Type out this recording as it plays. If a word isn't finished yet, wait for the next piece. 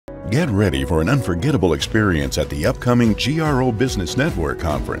Get ready for an unforgettable experience at the upcoming GRO Business Network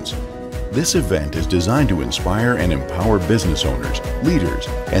Conference. This event is designed to inspire and empower business owners, leaders,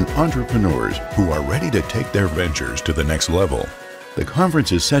 and entrepreneurs who are ready to take their ventures to the next level. The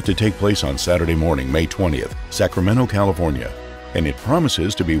conference is set to take place on Saturday morning, May 20th, Sacramento, California, and it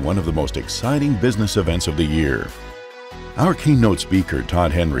promises to be one of the most exciting business events of the year. Our keynote speaker,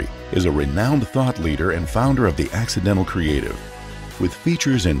 Todd Henry, is a renowned thought leader and founder of The Accidental Creative. With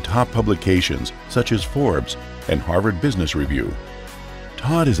features in top publications such as Forbes and Harvard Business Review,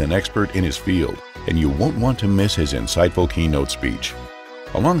 Todd is an expert in his field, and you won't want to miss his insightful keynote speech.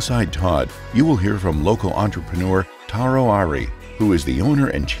 Alongside Todd, you will hear from local entrepreneur Taro Arai, who is the owner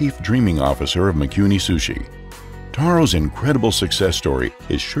and chief dreaming officer of Mikuni Sushi. Taro's incredible success story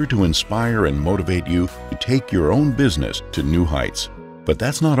is sure to inspire and motivate you to take your own business to new heights. But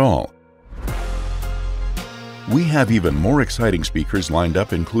that's not all. We have even more exciting speakers lined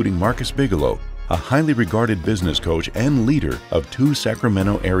up, including Bigelow, a highly regarded business coach and leader of 2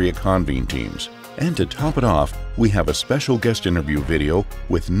 Sacramento area convene teams. And to top it off, we have a special guest interview video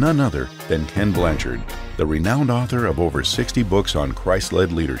with none other than Ken Blanchard, the renowned author of over 60 books on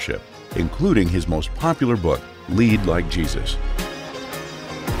Christ-led leadership, including his most popular book, Lead Like Jesus.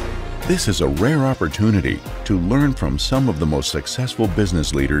 This is a rare opportunity to learn from some of the most successful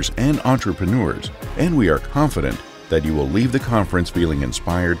business leaders and entrepreneurs, and we are confident that you will leave the conference feeling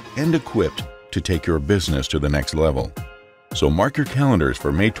inspired and equipped to take your business to the next level. So mark your calendars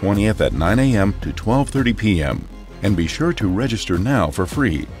for May 20th at 9 a.m. to 12:30 p.m. and be sure to register now for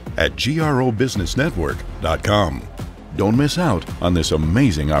free at grobusinessnetwork.com. Don't miss out on this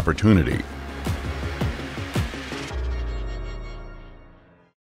amazing opportunity.